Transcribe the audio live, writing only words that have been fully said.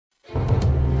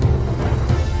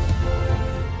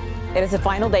It is the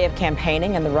final day of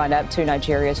campaigning in the run-up to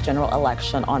Nigeria's general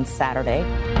election on Saturday.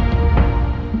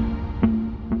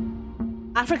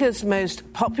 Africa's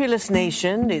most populous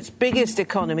nation, its biggest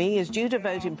economy, is due to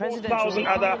vote in presidential... 4,000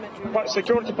 other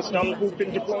security personnel who've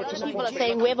been deployed to support... People are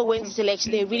saying whoever wins this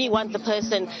election, they really want the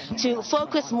person to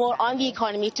focus more on the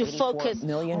economy, to focus... 4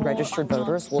 million registered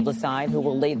voters will decide who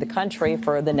will lead the country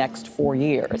for the next 4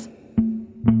 years.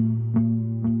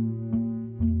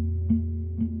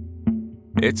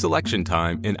 It's election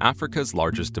time in Africa's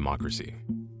largest democracy.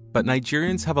 But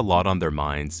Nigerians have a lot on their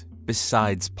minds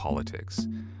besides politics.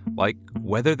 Like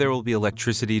whether there will be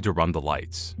electricity to run the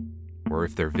lights, or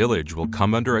if their village will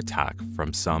come under attack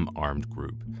from some armed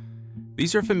group.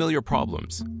 These are familiar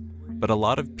problems, but a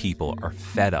lot of people are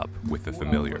fed up with the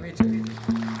familiar.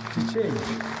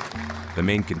 The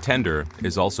main contender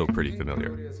is also pretty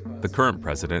familiar. The current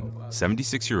president,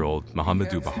 76-year-old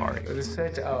Muhammadu Buhari.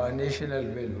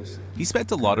 He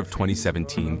spent a lot of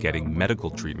 2017 getting medical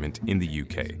treatment in the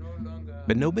UK,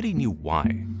 but nobody knew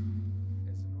why.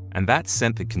 And that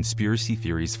sent the conspiracy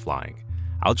theories flying.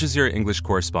 Al Jazeera English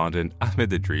correspondent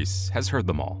Ahmed Idris has heard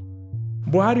them all.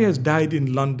 Buhari has died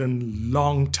in London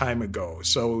long time ago.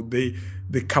 So the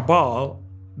cabal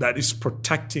that is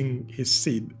protecting his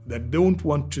seat, that don't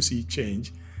want to see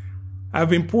change,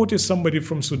 have imported somebody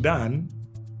from Sudan,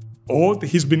 or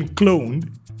he's been cloned,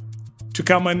 to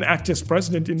come and act as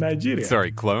president in Nigeria.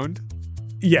 Sorry, cloned?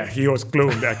 Yeah, he was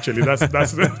cloned, actually. That's.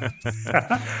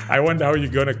 I wonder how you're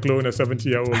going to clone a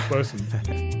 70-year-old person.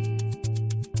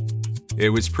 It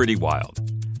was pretty wild.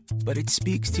 But it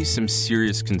speaks to some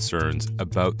serious concerns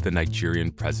about the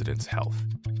Nigerian president's health.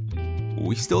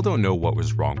 We still don't know what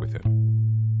was wrong with him.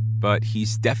 But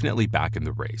he's definitely back in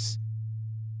the race.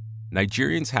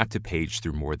 Nigerians have to page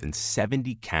through more than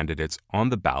 70 candidates on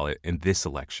the ballot in this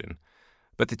election.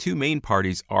 But the two main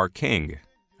parties are king,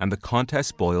 and the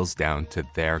contest boils down to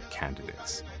their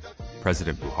candidates.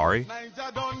 President Buhari,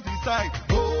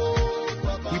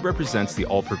 he represents the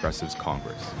All Progressives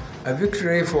Congress. A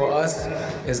victory for us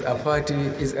as a party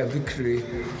is a victory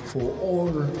for all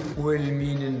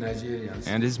well-meaning Nigerians.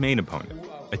 And his main opponent,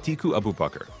 Atiku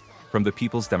Abubakar, from the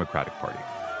People's Democratic Party.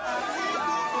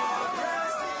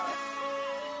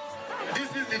 This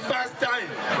is the first time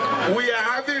we are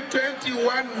having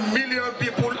 21 million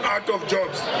people out of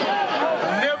jobs.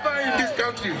 Never in this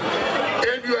country.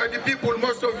 And you are the people,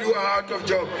 most of you are out of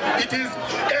job. It is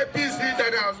APC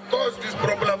that has caused this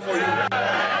problem for you.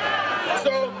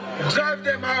 So drive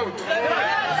them out,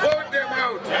 vote them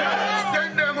out,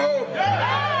 send them home.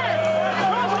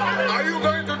 Are you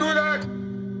going to do that?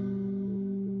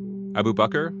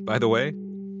 Abubakar, by the way,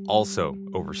 also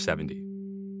over 70.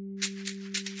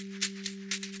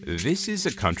 This is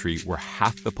a country where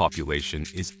half the population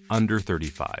is under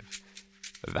 35.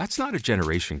 That's not a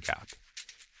generation gap.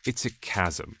 It's a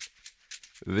chasm.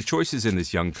 The choices in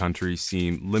this young country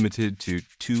seem limited to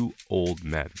 2 old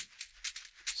men.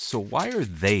 So why are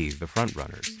they the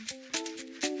frontrunners?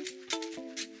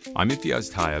 I'm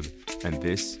Imtiaz Tayeb, and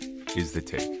this is The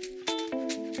Take.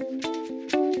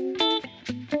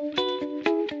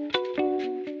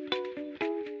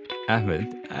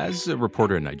 Ahmed, as a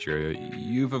reporter in Nigeria,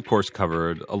 you've of course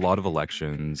covered a lot of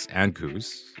elections and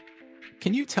coups.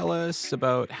 Can you tell us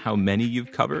about how many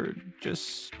you've covered?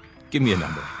 Just give me a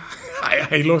number.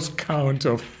 I lost count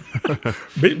of...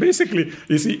 Basically,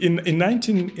 you see, in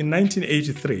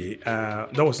 1983,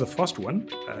 that was the first one.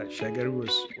 Shagari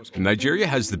was... Nigeria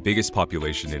has the biggest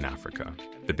population in Africa,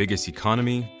 the biggest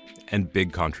economy, and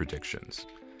big contradictions.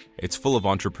 It's full of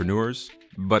entrepreneurs,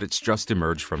 but it's just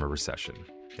emerged from a recession.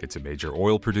 It's a major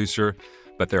oil producer,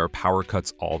 but there are power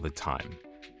cuts all the time.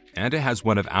 And it has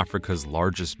one of Africa's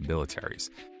largest militaries,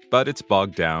 but it's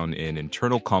bogged down in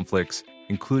internal conflicts,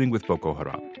 including with Boko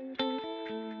Haram.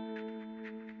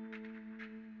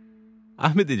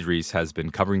 Ahmed Idris has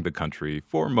been covering the country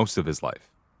for most of his life.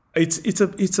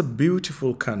 It's a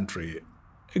beautiful country.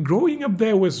 Growing up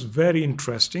there was very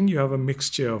interesting. You have a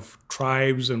mixture of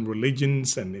tribes and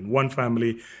religions, and in one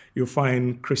family you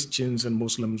find Christians and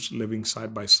Muslims living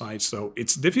side by side. So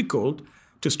it's difficult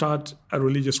to start a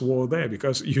religious war there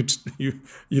because you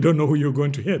don't know who you're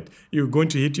going to hit. You're going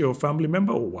to hit your family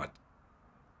member or what?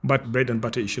 But bread and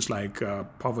butter issues like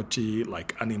poverty,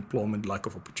 like unemployment, lack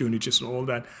of opportunities and all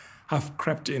that have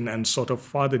crept in and sort of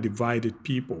further divided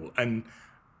people. And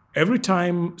every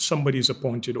time somebody is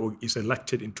appointed or is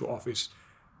elected into office,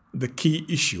 the key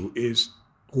issue is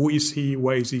who is he,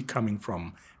 where is he coming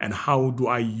from, and how do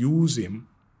I use him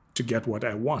to get what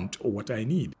I want or what I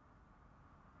need.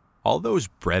 All those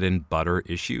bread and butter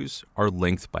issues are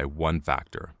linked by one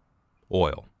factor: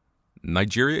 oil.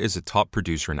 Nigeria is a top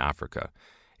producer in Africa.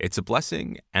 It's a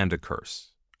blessing and a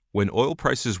curse. When oil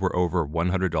prices were over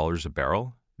 $100 a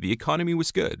barrel, the economy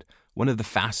was good, one of the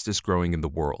fastest growing in the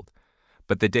world.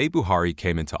 But the day Buhari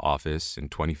came into office in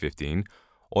 2015,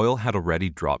 oil had already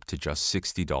dropped to just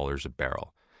 $60 a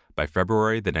barrel. By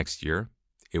February the next year,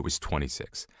 it was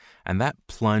 $26, and that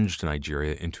plunged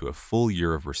Nigeria into a full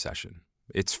year of recession,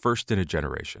 its first in a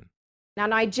generation. Now,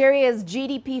 Nigeria's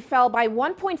GDP fell by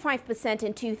 1.5%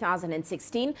 in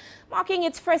 2016, marking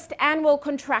its first annual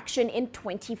contraction in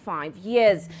 25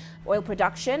 years. Oil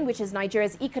production, which is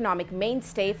Nigeria's economic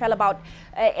mainstay, fell about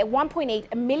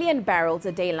 1.8 million barrels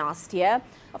a day last year.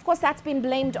 Of course, that's been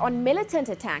blamed on militant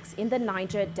attacks in the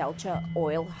Niger Delta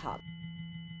oil hub.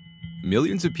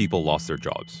 Millions of people lost their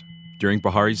jobs. During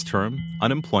Buhari's term,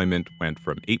 unemployment went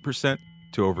from 8%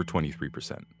 to over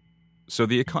 23%. So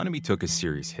the economy took a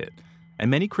serious hit. And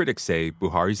many critics say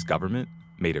Buhari's government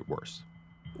made it worse.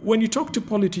 When you talk to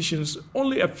politicians,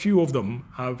 only a few of them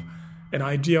have an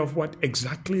idea of what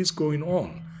exactly is going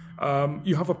on.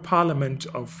 You have a parliament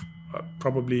of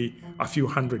probably a few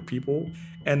hundred people,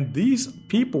 and these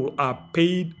people are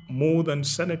paid more than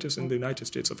senators in the United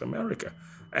States of America.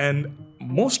 And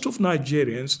most of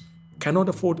Nigerians cannot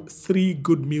afford 3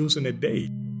 good meals in a day.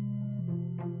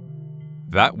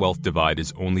 That wealth divide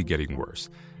is only getting worse.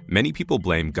 Many people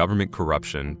blame government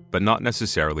corruption, but not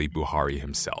necessarily Buhari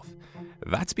himself.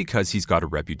 That's because he's got a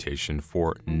reputation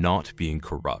for not being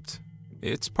corrupt.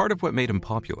 It's part of what made him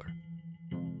popular.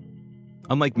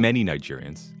 Unlike many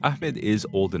Nigerians, Ahmed is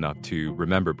old enough to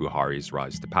remember Buhari's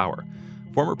rise to power.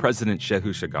 Former President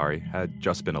Shehu Shagari had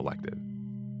just been elected.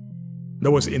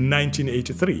 That was in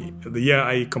 1983, the year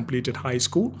I completed high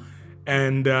school.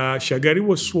 And Shagari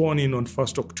was sworn in on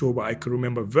 1st October. I can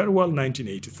remember very well,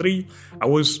 1983. I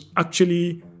was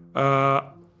actually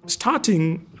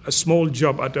starting a small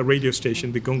job at a radio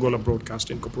station, the Gongola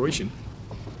Broadcasting Corporation.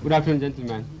 Good afternoon,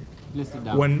 gentlemen. Please sit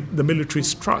down. When the military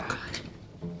struck.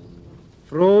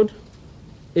 Fraud,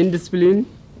 indiscipline,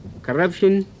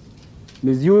 corruption,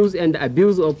 misuse and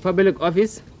abuse of public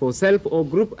office for self or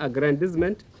group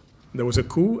aggrandizement. There was a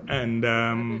coup, and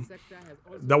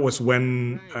that was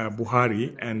when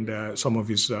Buhari and some of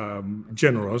his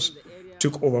generals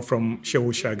took over from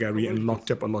Shehu Shagari and locked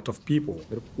up a lot of people.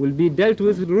 Will be dealt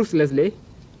with ruthlessly,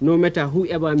 no matter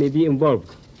whoever may be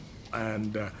involved.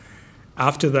 And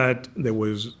after that, there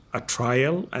was a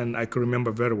trial, and I can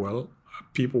remember very well,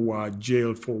 people were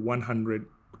jailed for 100,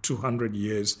 200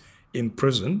 years in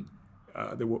prison.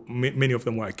 Many of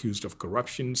them were accused of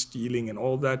corruption, stealing, and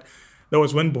all that. That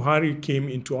was when Buhari came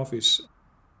into office.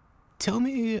 Tell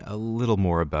me a little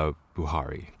more about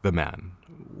Buhari, the man.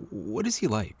 What is he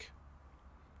like?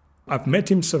 I've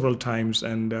met him several times,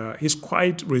 and he's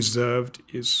quite reserved.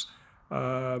 He's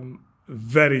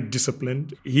very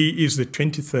disciplined. He is the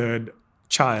 23rd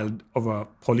child of a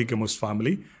polygamous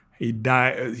family.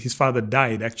 His father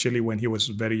died actually when he was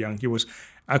very young. He was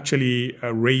actually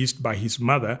raised by his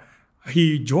mother.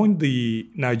 He joined the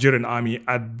Nigerian army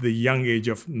at the young age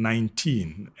of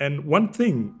 19. And one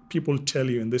thing people tell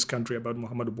you in this country about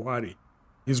Muhammadu Buhari,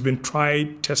 he's been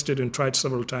tried, tested, and tried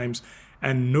several times,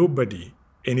 and nobody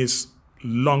in his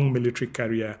long military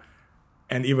career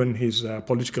and even his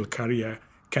political career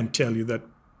can tell you that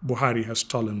Buhari has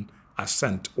stolen a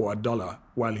cent or a dollar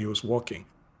while he was walking.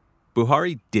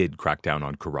 Buhari did crack down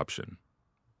on corruption,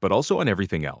 but also on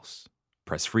everything else: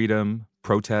 press freedom,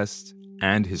 protests,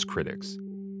 and his critics.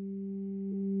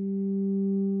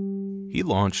 He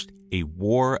launched a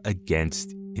war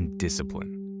against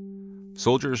indiscipline.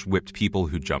 Soldiers whipped people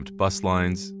who jumped bus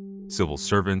lines. Civil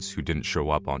servants who didn't show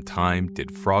up on time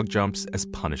did frog jumps as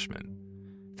punishment.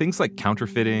 Things like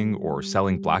counterfeiting or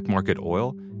selling black market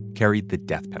oil carried the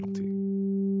death penalty.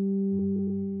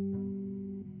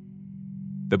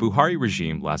 The Buhari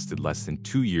regime lasted less than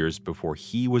 2 years before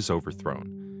he was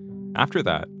overthrown. After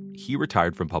that, he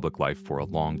retired from public life for a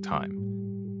long time.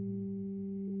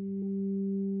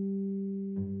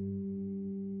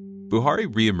 Buhari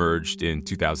reemerged in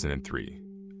 2003,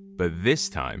 but this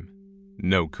time,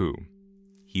 no coup.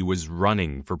 He was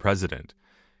running for president.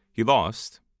 He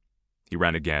lost. He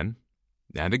ran again,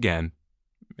 and again,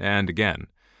 and again.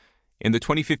 In the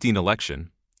 2015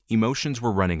 election, emotions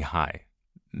were running high.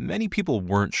 Many people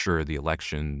weren't sure the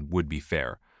election would be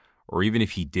fair, or even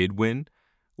if he did win,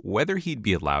 whether he'd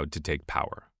be allowed to take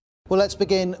power. Well, let's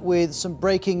begin with some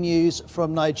breaking news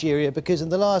from Nigeria, because in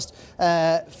the last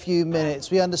few minutes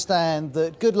we understand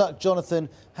that Goodluck Jonathan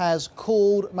has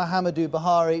called Muhammadu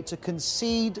Buhari to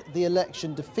concede the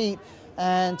election defeat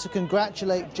and to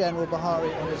congratulate General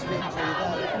Buhari on his victory.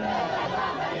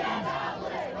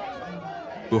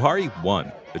 Buhari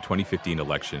won the 2015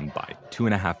 election by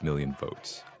 2.5 million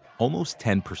votes, almost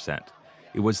 10%.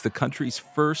 It was the country's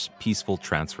first peaceful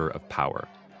transfer of power.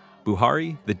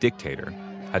 Buhari, the dictator,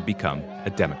 had become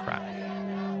a Democrat.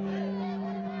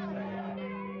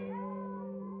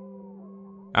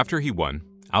 After he won,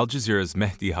 Al Jazeera's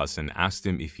Mehdi Hassan asked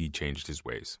him if he'd changed his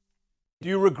ways. Do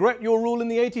you regret your rule in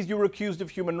the 80s? You were accused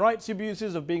of human rights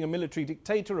abuses, of being a military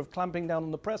dictator, of clamping down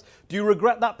on the press. Do you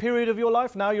regret that period of your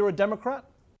life? Now you're a Democrat?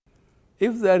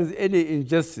 If there is any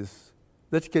injustice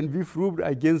that can be proved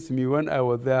against me when I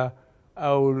was there,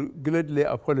 I will gladly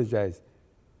apologize.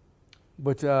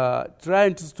 But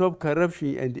trying to stop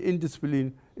corruption and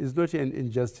indiscipline is not an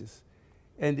injustice.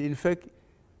 And in fact,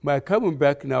 my coming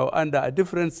back now under a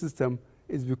different system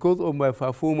is because of my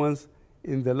performance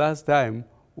in the last time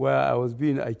where I was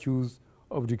being accused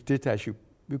of dictatorship.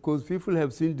 Because people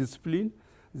have seen discipline,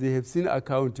 they have seen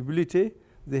accountability,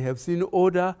 they have seen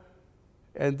order,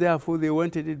 and therefore they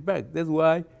wanted it back. That's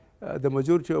why the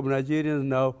majority of Nigerians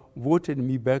now voted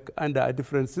me back under a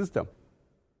different system.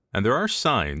 And there are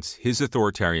signs his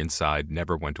authoritarian side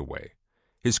never went away.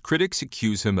 His critics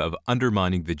accuse him of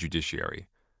undermining the judiciary.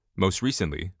 Most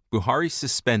recently, Buhari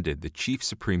suspended the chief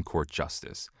Supreme Court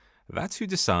justice. That's who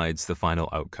decides the final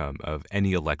outcome of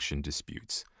any election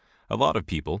disputes. A lot of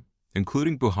people,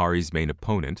 including Buhari's main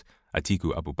opponent,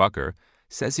 Atiku Abubakar,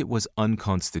 says it was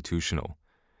unconstitutional.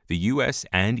 The US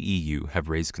and EU have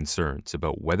raised concerns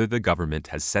about whether the government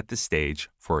has set the stage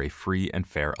for a free and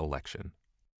fair election.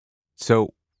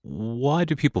 So, why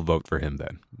do people vote for him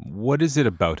then? What is it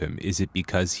about him? Is it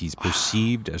because he's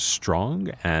perceived as strong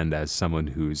and as someone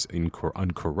who's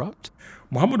uncorrupt?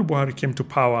 Muhammadu Buhari came to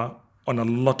power on a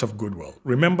lot of goodwill.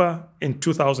 Remember, in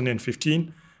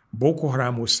 2015, Boko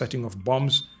Haram was setting off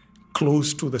bombs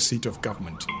close to the seat of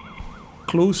government,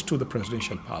 close to the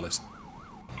presidential palace.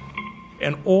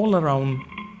 And all around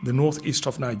the northeast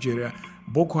of Nigeria,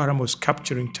 Boko Haram was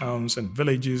capturing towns and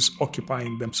villages,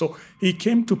 occupying them. So he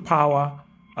came to power,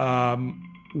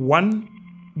 one,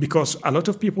 because a lot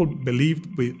of people believed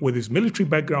with his military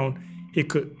background, he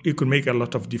could make a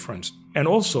lot of difference. And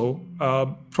also,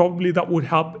 probably that would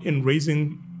help in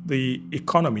raising the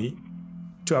economy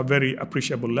to a very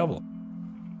appreciable level.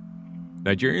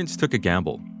 Nigerians took a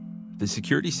gamble. The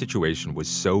security situation was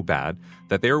so bad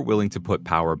that they were willing to put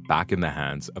power back in the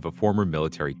hands of a former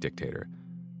military dictator.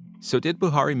 So did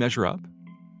Buhari measure up?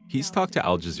 He's talked to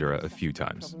Al Jazeera a few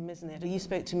times. You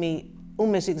spoke to me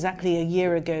almost exactly a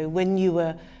year ago when you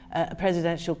were a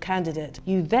presidential candidate.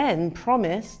 You then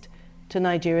promised to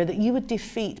Nigeria that you would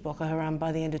defeat Boko Haram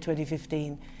by the end of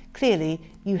 2015. Clearly,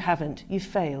 you haven't. You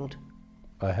failed.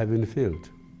 I haven't failed.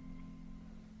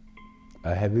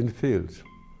 I haven't failed.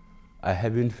 I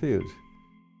haven't failed.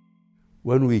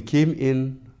 When we came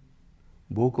in,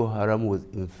 Boko Haram was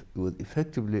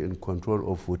effectively in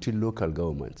control of 14 local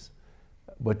governments.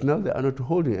 But now they are not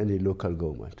holding any local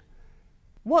government.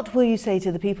 What will you say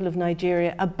to the people of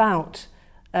Nigeria about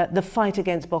the fight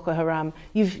against Boko Haram?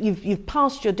 You've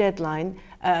passed your deadline.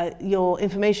 Your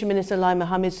Information Minister, Lai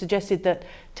Mohammed, suggested that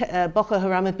Boko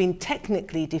Haram had been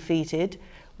technically defeated.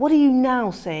 What are you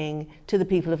now saying to the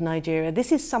people of Nigeria?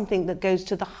 This is something that goes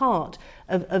to the heart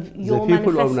of your manifesto. The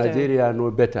people of Nigeria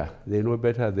know better. They know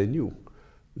better than you.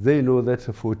 They know that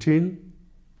 14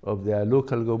 of their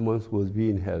local governments was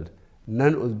being held.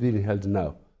 None was being held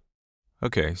now.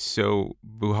 Okay, so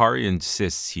Buhari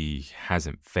insists he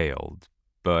hasn't failed,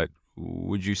 but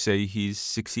would you say he's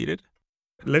succeeded?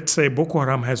 Let's say Boko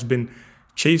Haram has been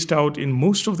chased out in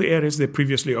most of the areas they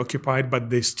previously occupied, but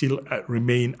they still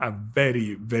remain a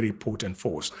very, very potent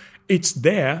force. It's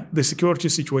there, the security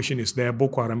situation is there,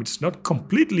 Boko Haram, it's not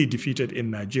completely defeated in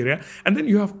Nigeria. And then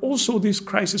you have also this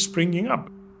crisis springing up.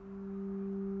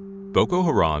 Boko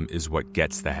Haram is what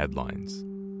gets the headlines.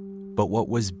 But what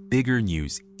was bigger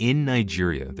news in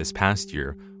Nigeria this past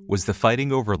year was the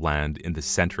fighting over land in the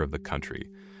center of the country.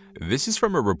 This is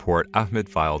from a report Ahmed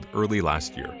filed early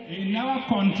last year. In our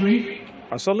country,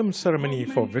 a solemn ceremony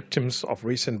for victims of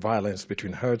recent violence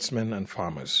between herdsmen and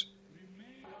farmers.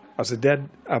 As the dead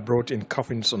are brought in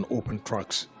coffins on open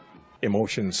trucks,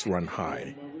 emotions run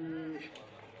high.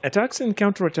 Attacks and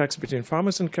counterattacks between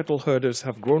farmers and cattle herders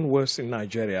have grown worse in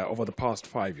Nigeria over the past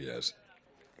 5 years.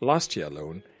 Last year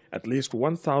alone, at least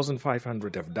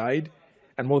 1,500 have died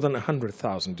and more than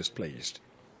 100,000 displaced.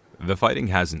 The fighting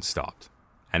hasn't stopped,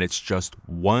 and it's just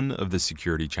one of the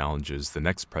security challenges the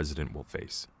next president will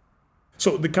face.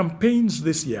 So the campaigns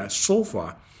this year so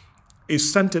far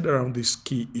is centered around these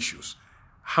key issues.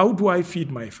 How do I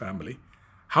feed my family?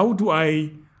 How do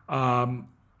I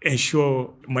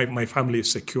ensure my family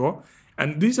is secure?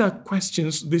 And these are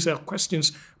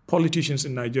questions politicians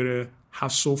in Nigeria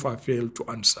have so far failed to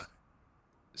answer.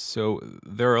 So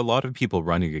there are a lot of people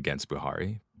running against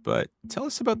Buhari, but tell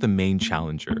us about the main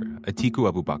challenger, Atiku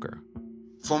Abubakar.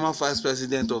 Former Vice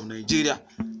President of Nigeria,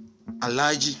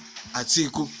 Alhaji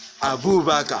Atiku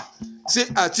Abubakar. Say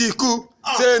Atiku,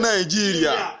 say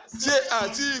Nigeria. Say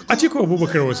Atiku. Atiku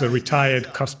Abubakar was a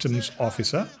retired customs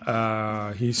officer.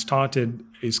 He started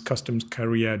his customs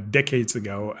career decades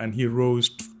ago, and he rose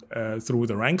through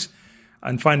the ranks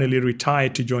and finally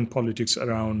retired to join politics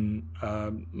around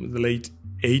the late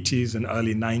 80s and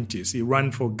early 90s. He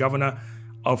ran for governor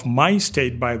of my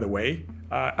state, by the way,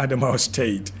 Adamawa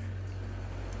State.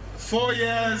 4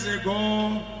 years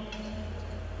ago,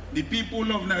 the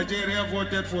people of Nigeria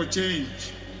voted for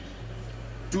change.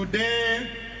 Today,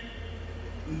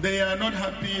 they are not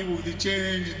happy with the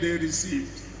change they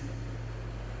received.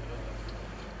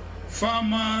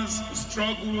 Farmers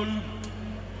struggle,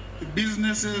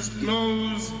 businesses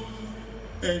close,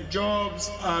 and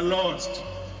jobs are lost.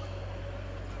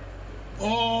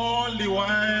 All the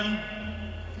while,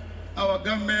 our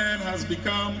government has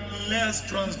become less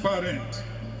transparent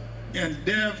and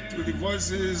deaf to the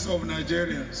voices of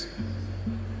Nigerians.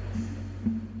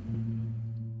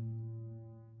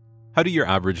 How do your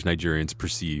average Nigerians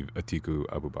perceive Atiku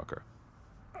Abubakar?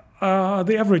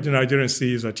 The average Nigerian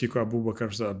sees Atiku Abubakar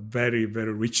as a very,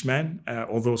 very rich man,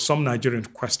 although some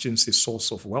Nigerians question his source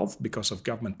of wealth because of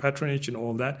government patronage and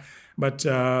all that. But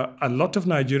a lot of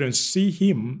Nigerians see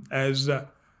him as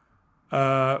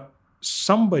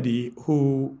somebody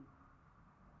who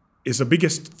is the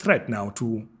biggest threat now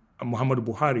to Muhammadu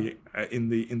Buhari in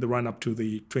the run-up to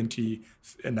the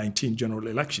 2019 general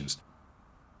elections.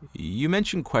 You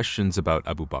mentioned questions about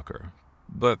Abubakar,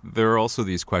 but there are also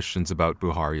these questions about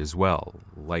Buhari as well,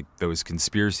 like those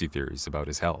conspiracy theories about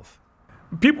his health.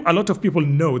 A lot of people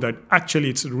know that actually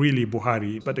it's really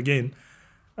Buhari, but again,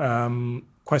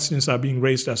 questions are being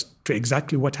raised as to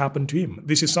exactly what happened to him.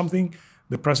 This is something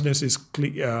the president is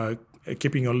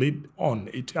keeping a lid on.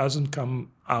 It hasn't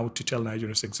come out to tell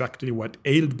Nigerians exactly what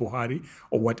ailed Buhari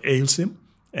or what ails him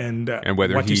and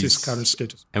whether what is his current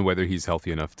status. And whether he's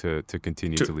healthy enough to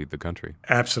continue to lead the country.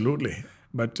 Absolutely.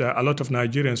 But a lot of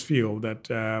Nigerians feel that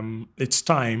it's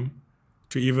time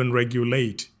to even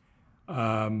regulate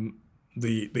the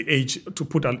age, to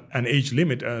put an age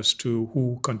limit as to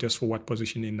who contests for what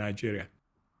position in Nigeria.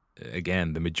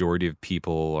 Again, the majority of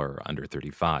people are under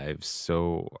 35.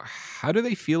 So how do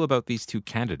they feel about these two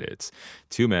candidates?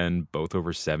 Two men, both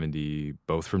over 70,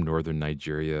 both from northern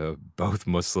Nigeria, both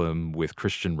Muslim with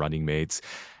Christian running mates,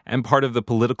 and part of the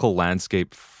political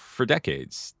landscape for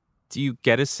decades. Do you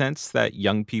get a sense that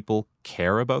young people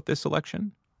care about this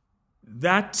election?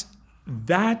 That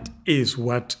is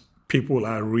what people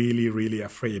are really, really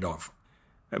afraid of.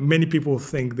 Many people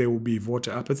think there will be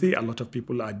voter apathy. A lot of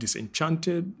people are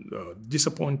disenchanted,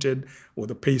 disappointed with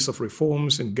the pace of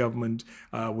reforms in government,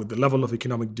 with the level of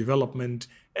economic development,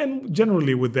 and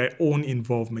generally with their own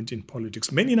involvement in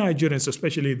politics. Many Nigerians,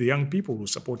 especially the young people who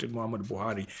supported Muhammadu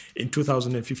Buhari in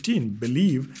 2015,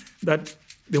 believe that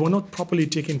they were not properly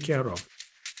taken care of.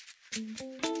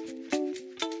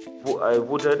 I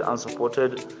voted and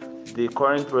supported the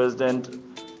current president,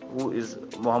 who is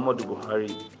Muhammadu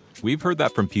Buhari. We've heard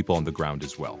that from people on the ground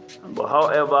as well. But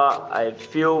however, I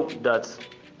feel that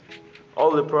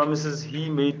all the promises he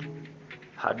made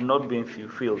had not been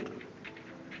fulfilled.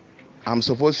 I'm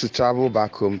supposed to travel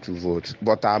back home to vote,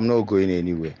 but I'm not going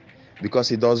anywhere because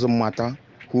it doesn't matter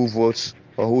who votes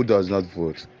or who does not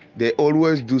vote. They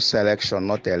always do selection,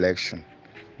 not election.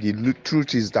 The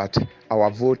truth is that our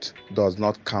vote does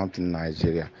not count in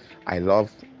Nigeria. I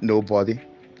love nobody.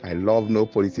 I love no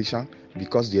politician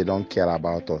because they don't care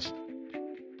about us.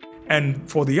 And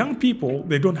for the young people,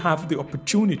 they don't have the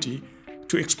opportunity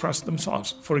to express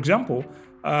themselves. For example,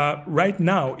 right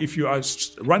now, if you are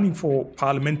running for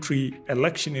parliamentary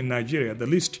election in Nigeria, the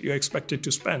least you're expected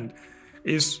to spend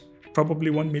is probably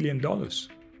 $1 million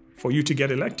for you to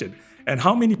get elected. And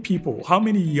how many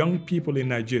young people in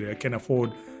Nigeria can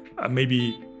afford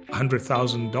maybe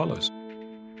 $100,000?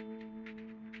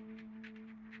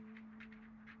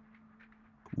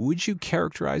 Would you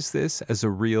characterize this as a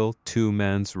real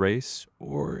two-man's race,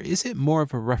 or is it more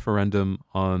of a referendum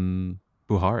on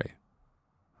Buhari?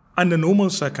 Under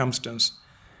normal circumstance,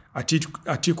 Atiku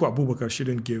Abubakar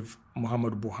shouldn't give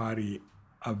Muhammadu Buhari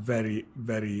a very,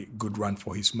 very good run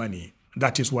for his money.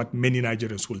 That is what many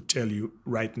Nigerians will tell you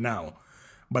right now.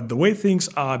 But the way things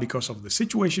are, because of the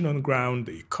situation on the ground,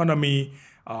 the economy,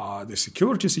 the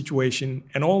security situation,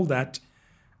 and all that,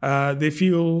 they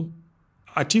feel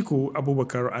Atiku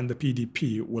Abubakar and the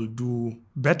PDP will do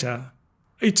better.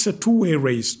 It's a two-way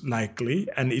race, likely,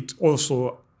 and it's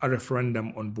also a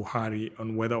referendum on Buhari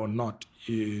on whether or not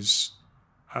he is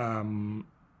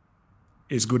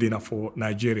is good enough for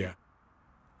Nigeria.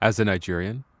 As a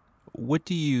Nigerian, what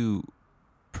do you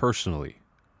personally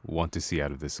want to see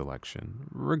out of this election,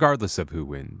 regardless of who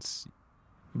wins?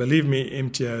 Believe me,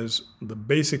 Imtiaz, the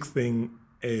basic thing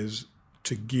is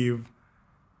to give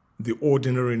the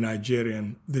ordinary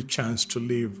Nigerian the chance to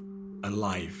live a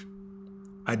life,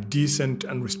 a decent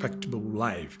and respectable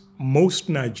life. Most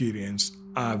Nigerians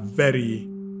are very,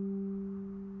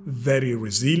 very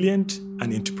resilient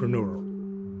and entrepreneurial.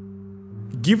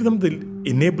 Give them the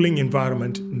enabling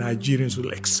environment, Nigerians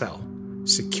will excel.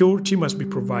 Security must be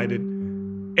provided.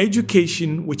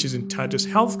 Education, which is entitled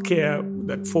healthcare,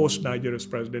 that forced Nigeria's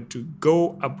president to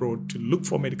go abroad to look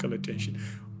for medical attention.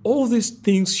 All these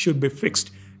things should be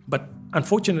fixed. But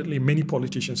unfortunately, many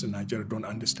politicians in Nigeria don't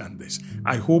understand this.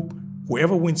 I hope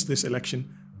whoever wins this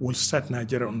election will set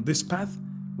Nigeria on this path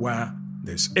where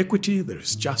there's equity, there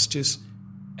is justice,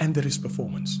 and there is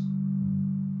performance.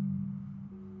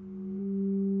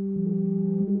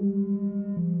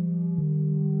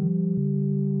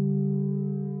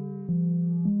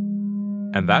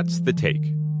 And that's The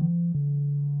Take.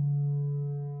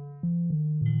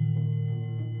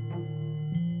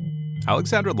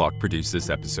 Alexandra Locke produced this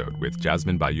episode with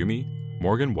Jasmine Bayumi,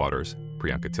 Morgan Waters,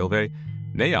 Priyanka Tilve,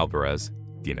 Ney Alvarez,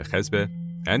 Dina Chesbe,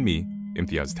 and me,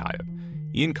 Imtiaz Tayeb.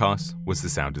 Ian Koss was the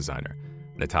sound designer.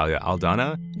 Natalia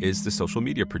Aldana is the social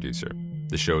media producer.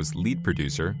 The show's lead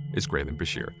producer is Graylin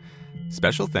Bashir.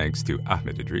 Special thanks to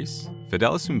Ahmed Idris,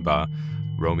 Fidelis Mba,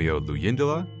 Romeo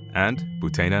Luyindala, and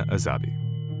Butena Azabi.